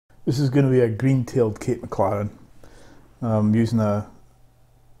This is going to be a green-tailed Kate Maclaren. I'm using a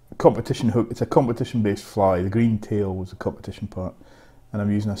competition hook. It's a competition-based fly. The green tail was the competition part. And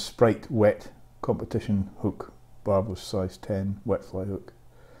I'm using a Sprite wet competition hook, barbless size 10 wet fly hook.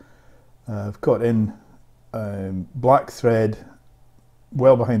 I've got in black thread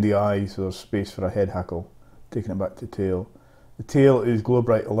well behind the eye, so there's space for a head hackle, taking it back to tail. The tail is Glow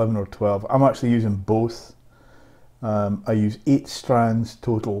Bright 11 or 12. I'm actually using both. I use 8 strands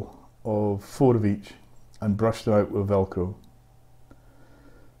total of 4 of each and brush them out with Velcro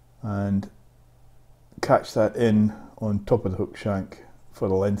and catch that in on top of the hook shank for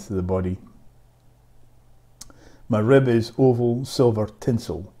the length of the body. My rib is oval silver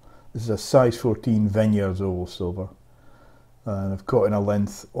tinsel. This is a size 14 Vineyards oval silver, and I've got in a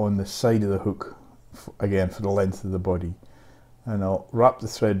length on the side of the hook again for the length of the body, and I'll wrap the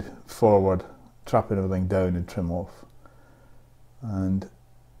thread forward, trapping everything down and trim off, and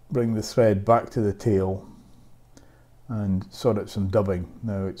bring the thread back to the tail and sort out some dubbing.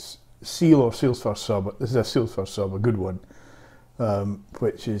 Now it's seal or seals fur sub. This is a seals fur sub, a good one,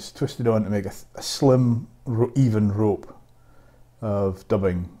 which is twisted on to make a slim even rope of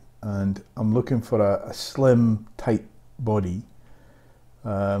dubbing, and I'm looking for a slim tight body.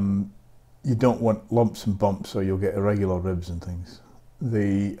 You don't want lumps and bumps or you'll get irregular ribs and things.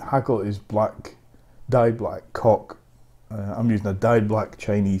 The hackle is black, dyed black cock. I'm using a dyed black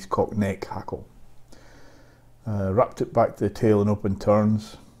Chinese cock neck hackle. Wrapped it back to the tail in open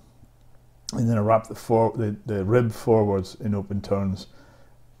turns, and then I wrapped the rib forwards in open turns,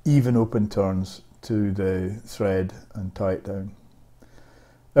 even open turns to the thread, and tie it down.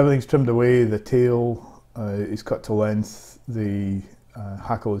 Everything's trimmed away. The tail is cut to length, the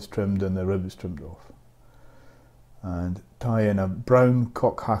hackle is trimmed, and the rib is trimmed off. And tie in a brown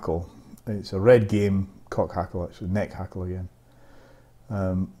cock hackle. It's a red game cock hackle, actually, neck hackle again,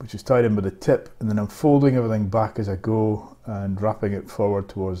 which is tied in with a tip, and then I'm folding everything back as I go and wrapping it forward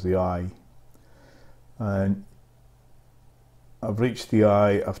towards the eye. And I've reached the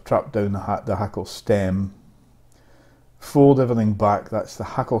eye, I've trapped down the hackle stem, fold everything back. That's the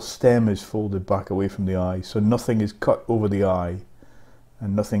hackle stem is folded back away from the eye, so nothing is cut over the eye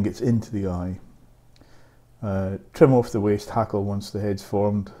and nothing gets into the eye. Trim off the waist hackle once the head's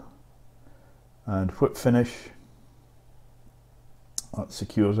formed, and whip finish. That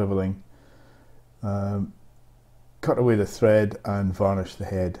secures everything. Cut away the thread and varnish the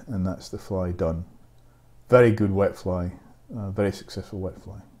head, and that's the fly done. Very good wet fly, very successful wet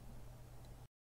fly.